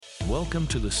Welcome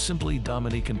to the Simply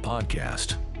Dominican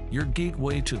podcast, your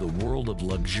gateway to the world of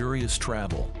luxurious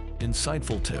travel,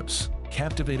 insightful tips,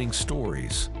 captivating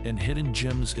stories, and hidden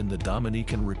gems in the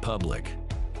Dominican Republic.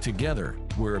 Together,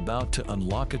 we're about to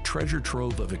unlock a treasure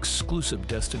trove of exclusive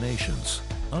destinations,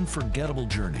 unforgettable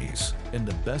journeys, and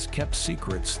the best-kept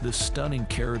secrets this stunning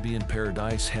Caribbean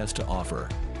paradise has to offer.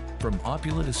 From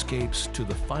opulent escapes to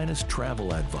the finest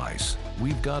travel advice,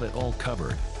 we've got it all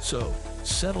covered. So,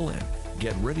 settle in,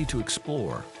 get ready to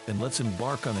explore, and let's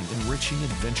embark on an enriching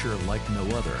adventure like no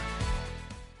other.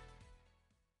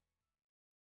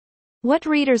 What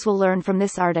readers will learn from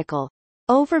this article.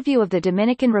 Overview of the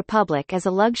Dominican Republic as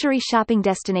a luxury shopping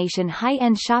destination.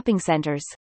 High-end shopping centers,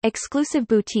 exclusive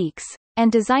boutiques,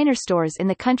 and designer stores in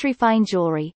the country. Fine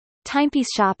jewelry, timepiece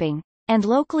shopping, and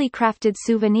locally crafted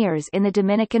souvenirs in the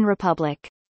Dominican Republic.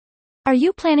 Are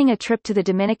you planning a trip to the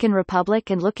Dominican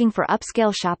Republic and looking for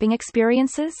upscale shopping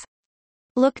experiences?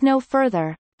 Look no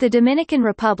further. The Dominican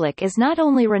Republic is not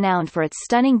only renowned for its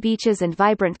stunning beaches and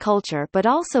vibrant culture but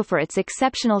also for its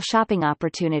exceptional shopping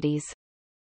opportunities.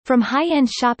 From high-end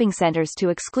shopping centers to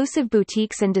exclusive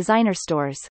boutiques and designer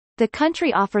stores, the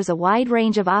country offers a wide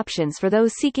range of options for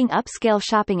those seeking upscale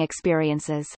shopping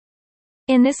experiences.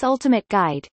 In this ultimate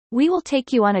guide, we will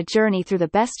take you on a journey through the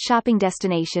best shopping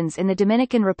destinations in the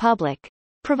Dominican Republic,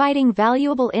 providing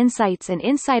valuable insights and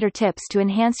insider tips to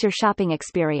enhance your shopping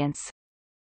experience.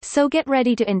 So get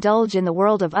ready to indulge in the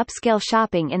world of upscale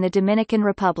shopping in the Dominican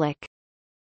Republic.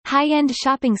 High-end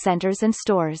shopping centers and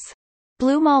stores.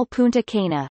 Blue Mall Punta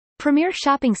Cana, premier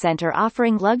shopping center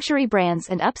offering luxury brands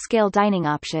and upscale dining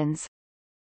options.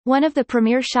 One of the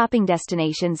premier shopping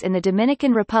destinations in the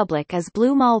Dominican Republic is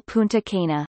Blue Mall Punta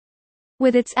Cana.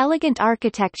 With its elegant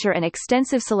architecture and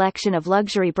extensive selection of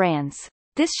luxury brands,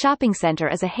 this shopping center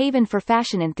is a haven for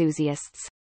fashion enthusiasts.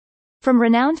 From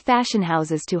renowned fashion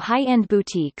houses to high-end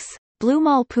boutiques, Blue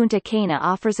Mall Punta Cana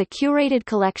offers a curated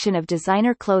collection of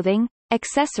designer clothing,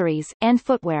 accessories, and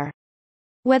footwear.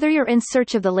 Whether you're in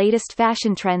search of the latest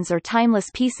fashion trends or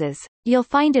timeless pieces, you'll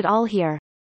find it all here.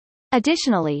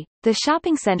 Additionally, the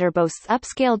shopping center boasts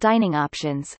upscale dining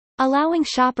options, allowing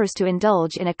shoppers to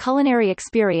indulge in a culinary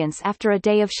experience after a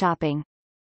day of shopping.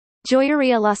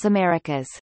 Joyería Las Americas,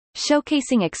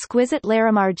 showcasing exquisite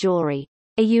Larimar jewelry,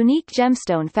 a unique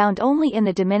gemstone found only in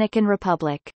the Dominican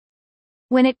Republic.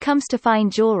 When it comes to fine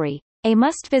jewelry, a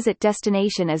must-visit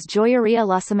destination is Joyería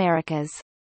Las Americas.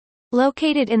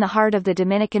 Located in the heart of the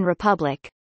Dominican Republic,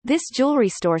 this jewelry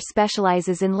store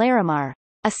specializes in Larimar,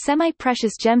 a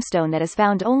semi-precious gemstone that is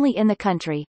found only in the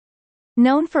country.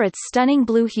 Known for its stunning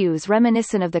blue hues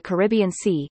reminiscent of the Caribbean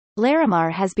Sea,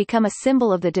 Larimar has become a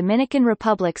symbol of the Dominican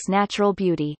Republic's natural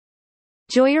beauty.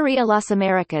 Joyería Las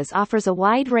Americas offers a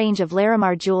wide range of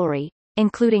Larimar jewelry,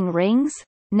 including rings,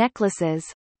 necklaces,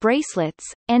 bracelets,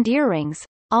 and earrings,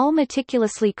 all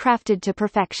meticulously crafted to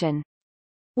perfection.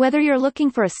 Whether you're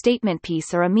looking for a statement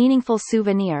piece or a meaningful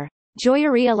souvenir,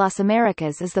 Joyería Las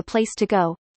Americas is the place to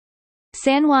go.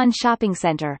 San Juan Shopping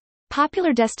Center,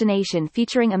 popular destination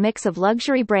featuring a mix of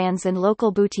luxury brands and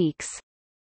local boutiques.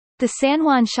 The San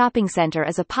Juan Shopping Center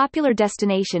is a popular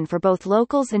destination for both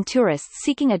locals and tourists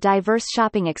seeking a diverse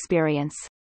shopping experience.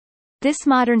 This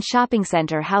modern shopping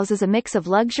center houses a mix of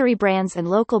luxury brands and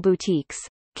local boutiques,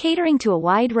 catering to a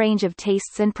wide range of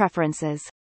tastes and preferences.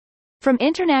 From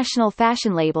international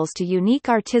fashion labels to unique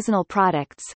artisanal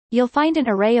products, you'll find an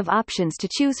array of options to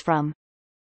choose from.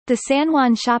 The San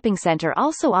Juan Shopping Center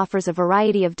also offers a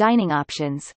variety of dining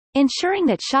options, ensuring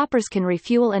that shoppers can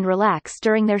refuel and relax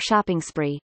during their shopping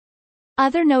spree.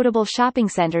 Other notable shopping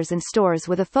centers and stores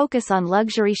with a focus on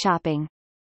luxury shopping.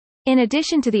 In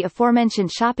addition to the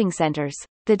aforementioned shopping centers,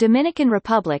 the Dominican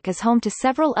Republic is home to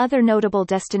several other notable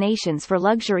destinations for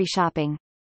luxury shopping.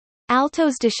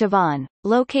 Altos de Chavon,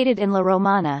 located in La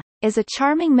Romana, is a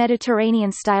charming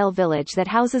Mediterranean-style village that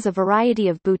houses a variety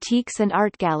of boutiques and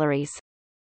art galleries.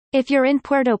 If you're in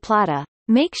Puerto Plata,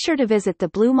 make sure to visit the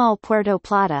Blue Mall Puerto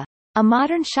Plata, a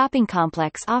modern shopping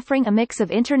complex offering a mix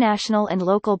of international and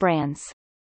local brands.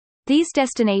 These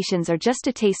destinations are just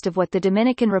a taste of what the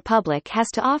Dominican Republic has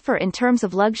to offer in terms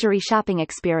of luxury shopping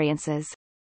experiences.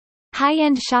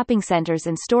 High-end shopping centers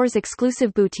and stores,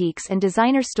 exclusive boutiques and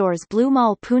designer stores. Blue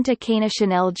Mall Punta Cana,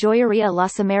 Chanel, Joyería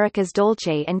Las Americas,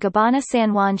 Dolce & Gabbana,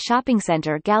 San Juan Shopping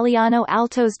Center, Galeano,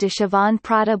 Altos de Chavon,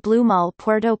 Prada, Blue Mall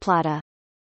Puerto Plata.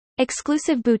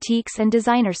 Exclusive boutiques and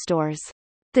designer stores.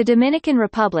 The Dominican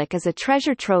Republic is a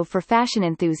treasure trove for fashion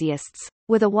enthusiasts,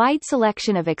 with a wide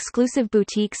selection of exclusive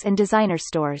boutiques and designer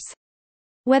stores.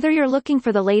 Whether you're looking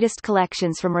for the latest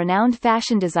collections from renowned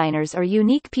fashion designers or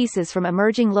unique pieces from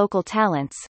emerging local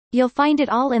talents, you'll find it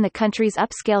all in the country's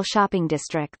upscale shopping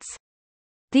districts.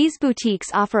 These boutiques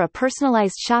offer a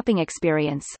personalized shopping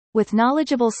experience, with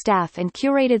knowledgeable staff and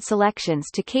curated selections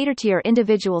to cater to your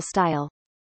individual style.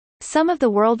 Some of the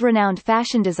world-renowned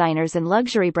fashion designers and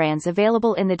luxury brands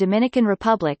available in the Dominican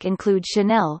Republic include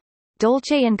Chanel,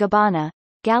 Dolce & Gabbana,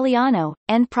 Galliano,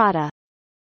 and Prada.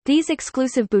 These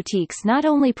exclusive boutiques not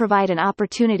only provide an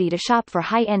opportunity to shop for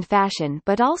high-end fashion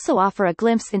but also offer a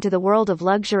glimpse into the world of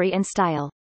luxury and style.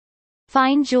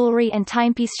 Fine jewelry and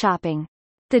timepiece shopping.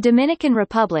 The Dominican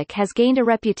Republic has gained a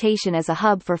reputation as a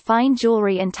hub for fine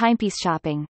jewelry and timepiece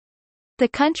shopping. The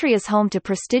country is home to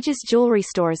prestigious jewelry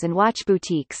stores and watch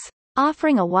boutiques,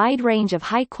 offering a wide range of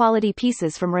high-quality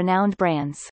pieces from renowned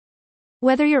brands.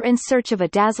 Whether you're in search of a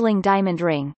dazzling diamond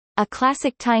ring, a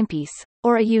classic timepiece,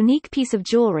 or a unique piece of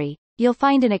jewelry, you'll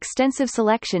find an extensive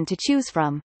selection to choose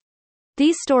from.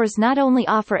 These stores not only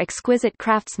offer exquisite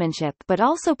craftsmanship but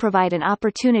also provide an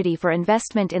opportunity for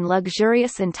investment in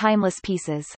luxurious and timeless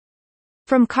pieces.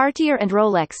 From Cartier and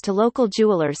Rolex to local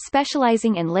jewelers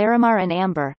specializing in Larimar and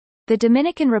amber, the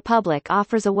Dominican Republic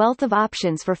offers a wealth of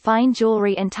options for fine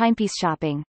jewelry and timepiece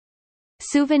shopping.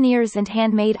 Souvenirs and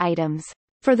handmade items.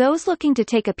 For those looking to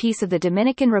take a piece of the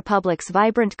Dominican Republic's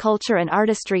vibrant culture and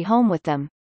artistry home with them,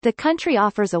 the country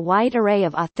offers a wide array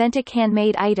of authentic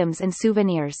handmade items and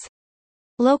souvenirs.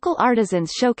 Local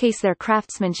artisans showcase their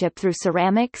craftsmanship through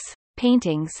ceramics,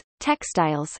 paintings,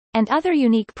 textiles, and other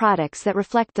unique products that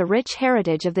reflect the rich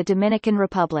heritage of the Dominican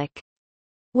Republic.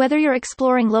 Whether you're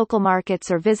exploring local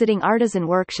markets or visiting artisan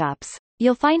workshops,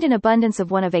 you'll find an abundance of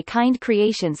one-of-a-kind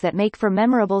creations that make for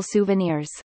memorable souvenirs.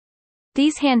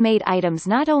 These handmade items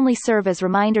not only serve as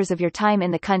reminders of your time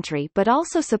in the country but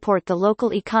also support the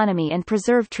local economy and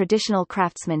preserve traditional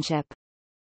craftsmanship.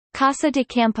 Casa de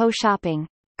Campo shopping.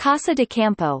 Casa de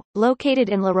Campo, located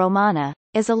in La Romana,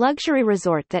 is a luxury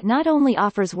resort that not only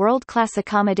offers world-class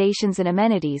accommodations and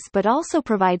amenities but also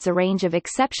provides a range of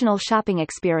exceptional shopping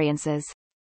experiences.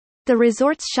 The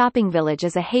resort's shopping village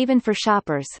is a haven for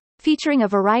shoppers, featuring a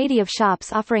variety of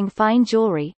shops offering fine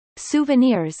jewelry,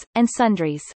 souvenirs, and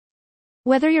sundries.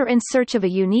 Whether you're in search of a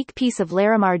unique piece of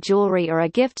Larimar jewelry or a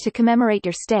gift to commemorate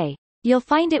your stay, you'll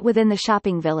find it within the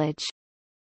shopping village.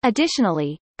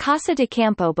 Additionally, Casa de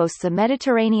Campo boasts a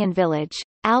Mediterranean village,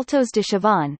 Altos de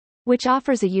Chavan, which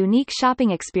offers a unique shopping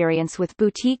experience with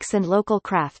boutiques and local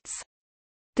crafts.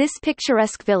 This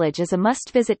picturesque village is a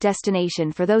must-visit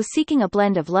destination for those seeking a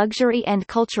blend of luxury and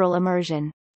cultural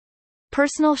immersion.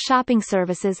 Personal shopping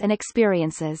services and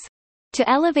experiences. To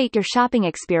elevate your shopping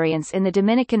experience in the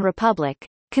Dominican Republic,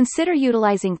 consider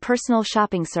utilizing personal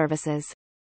shopping services.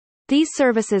 These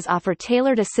services offer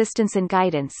tailored assistance and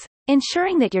guidance,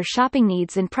 ensuring that your shopping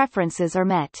needs and preferences are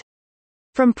met.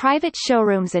 From private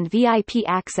showrooms and VIP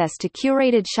access to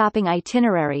curated shopping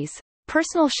itineraries,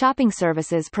 personal shopping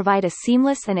services provide a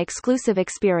seamless and exclusive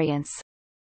experience.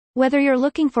 Whether you're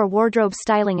looking for wardrobe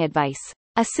styling advice,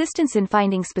 assistance in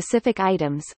finding specific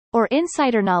items, or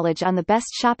insider knowledge on the best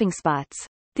shopping spots,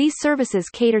 these services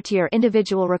cater to your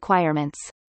individual requirements.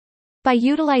 By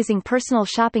utilizing personal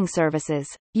shopping services,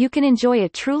 you can enjoy a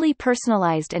truly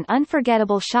personalized and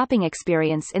unforgettable shopping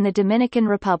experience in the Dominican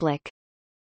Republic.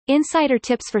 Insider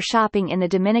tips for shopping in the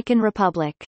Dominican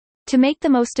Republic. To make the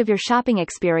most of your shopping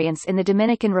experience in the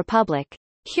Dominican Republic,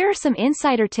 here are some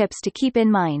insider tips to keep in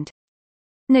mind.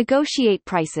 Negotiate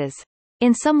prices.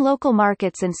 In some local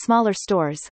markets and smaller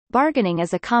stores, bargaining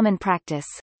is a common practice.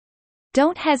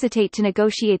 Don't hesitate to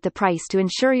negotiate the price to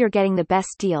ensure you're getting the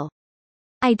best deal.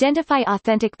 Identify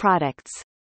authentic products.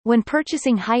 When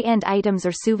purchasing high-end items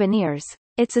or souvenirs,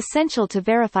 it's essential to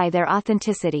verify their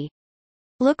authenticity.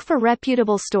 Look for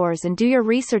reputable stores and do your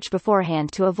research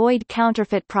beforehand to avoid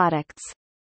counterfeit products.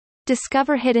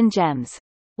 Discover hidden gems.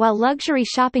 While luxury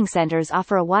shopping centers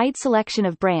offer a wide selection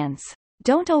of brands,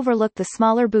 don't overlook the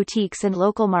smaller boutiques and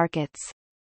local markets.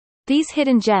 These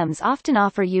hidden gems often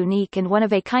offer unique and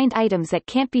one-of-a-kind items that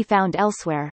can't be found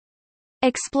elsewhere.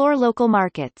 Explore local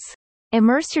markets.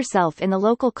 Immerse yourself in the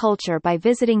local culture by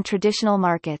visiting traditional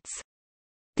markets.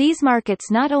 These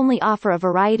markets not only offer a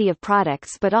variety of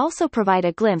products but also provide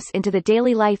a glimpse into the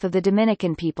daily life of the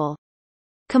Dominican people.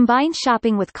 Combine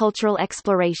shopping with cultural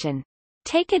exploration.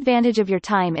 Take advantage of your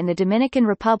time in the Dominican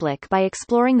Republic by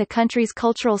exploring the country's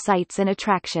cultural sites and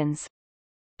attractions.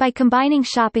 By combining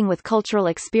shopping with cultural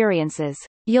experiences,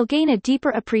 you'll gain a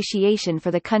deeper appreciation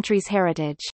for the country's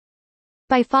heritage.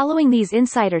 By following these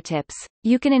insider tips,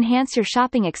 you can enhance your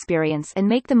shopping experience and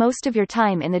make the most of your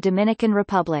time in the Dominican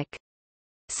Republic.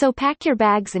 So pack your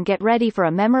bags and get ready for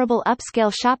a memorable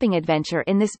upscale shopping adventure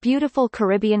in this beautiful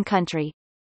Caribbean country.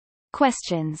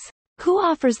 Questions. Who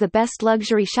offers the best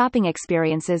luxury shopping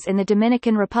experiences in the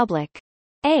Dominican Republic?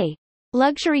 A.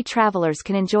 Luxury travelers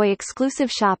can enjoy exclusive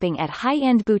shopping at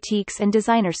high-end boutiques and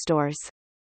designer stores.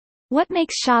 What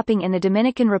makes shopping in the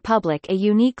Dominican Republic a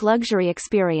unique luxury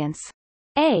experience?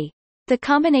 A. The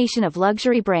combination of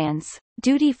luxury brands,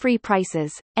 duty-free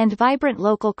prices, and vibrant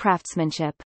local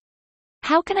craftsmanship.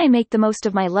 How can I make the most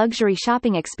of my luxury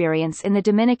shopping experience in the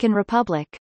Dominican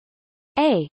Republic?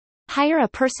 A. Hire a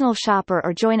personal shopper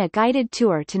or join a guided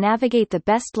tour to navigate the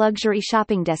best luxury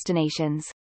shopping destinations.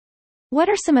 What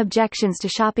are some objections to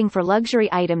shopping for luxury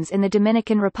items in the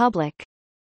Dominican Republic?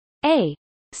 A.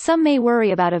 Some may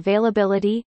worry about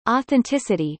availability,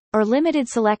 authenticity, or limited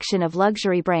selection of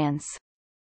luxury brands.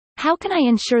 How can I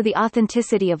ensure the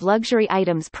authenticity of luxury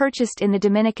items purchased in the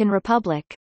Dominican Republic?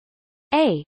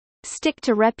 A. Stick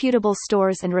to reputable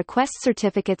stores and request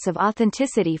certificates of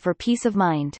authenticity for peace of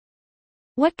mind.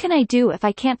 What can I do if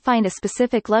I can't find a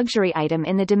specific luxury item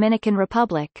in the Dominican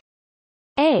Republic?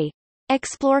 A.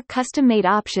 Explore custom-made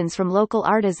options from local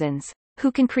artisans,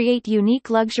 who can create unique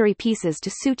luxury pieces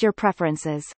to suit your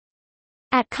preferences.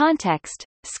 At context,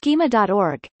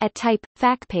 schema.org, at type,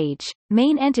 fact page,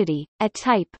 main entity, at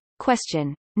type,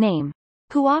 question, name.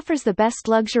 Who offers the best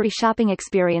luxury shopping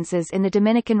experiences in the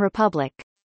Dominican Republic?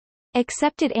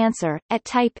 Accepted answer, at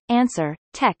type, answer,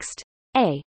 text.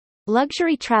 A.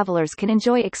 Luxury travelers can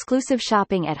enjoy exclusive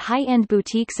shopping at high-end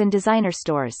boutiques and designer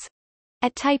stores.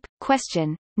 At type,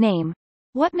 question, name.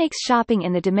 What makes shopping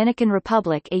in the Dominican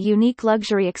Republic a unique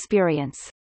luxury experience?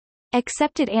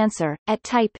 Accepted answer, at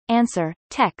type, answer,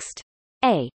 text.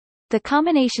 A. The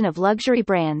combination of luxury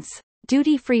brands,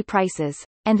 duty-free prices,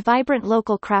 and vibrant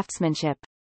local craftsmanship.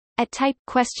 At type,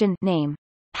 question, name.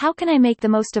 How can I make the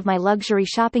most of my luxury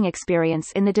shopping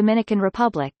experience in the Dominican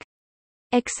Republic?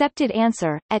 Accepted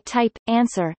answer, at type,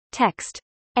 answer, text.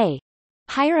 A.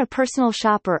 Hire a personal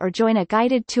shopper or join a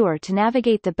guided tour to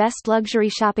navigate the best luxury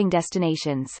shopping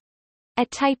destinations.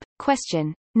 At type,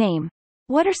 question, name.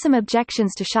 What are some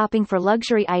objections to shopping for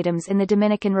luxury items in the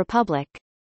Dominican Republic?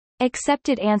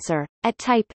 Accepted answer, at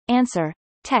type, answer,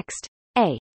 text.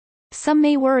 A. Some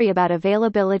may worry about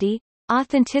availability,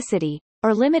 authenticity,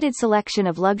 or limited selection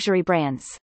of luxury brands.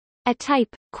 At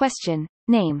type, question,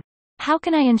 name. How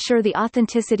can I ensure the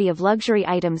authenticity of luxury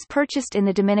items purchased in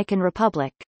the Dominican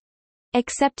Republic?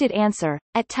 Accepted answer,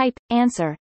 at type,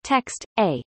 answer, text.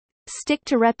 A. Stick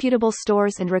to reputable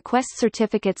stores and request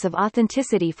certificates of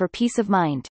authenticity for peace of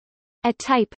mind. At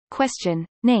type, question,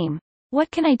 name.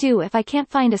 What can I do if I can't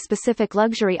find a specific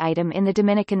luxury item in the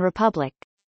Dominican Republic?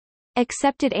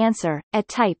 Accepted answer, at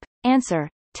type, answer,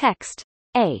 text.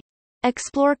 A.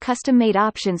 Explore custom-made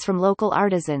options from local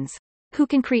artisans, who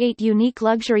can create unique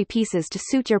luxury pieces to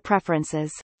suit your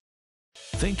preferences.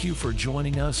 Thank you for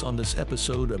joining us on this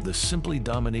episode of the Simply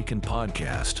Dominican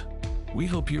podcast. We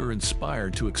hope you're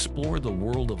inspired to explore the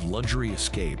world of luxury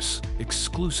escapes,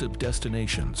 exclusive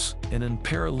destinations, and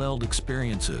unparalleled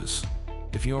experiences.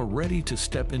 If you're ready to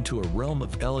step into a realm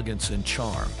of elegance and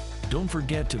charm, don't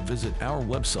forget to visit our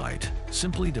website,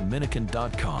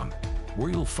 simplydominican.com, where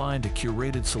you'll find a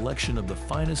curated selection of the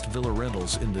finest villa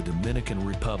rentals in the Dominican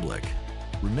Republic.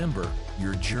 Remember,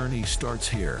 your journey starts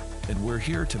here, and we're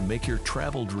here to make your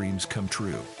travel dreams come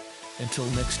true. Until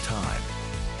next time,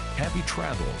 happy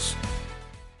travels.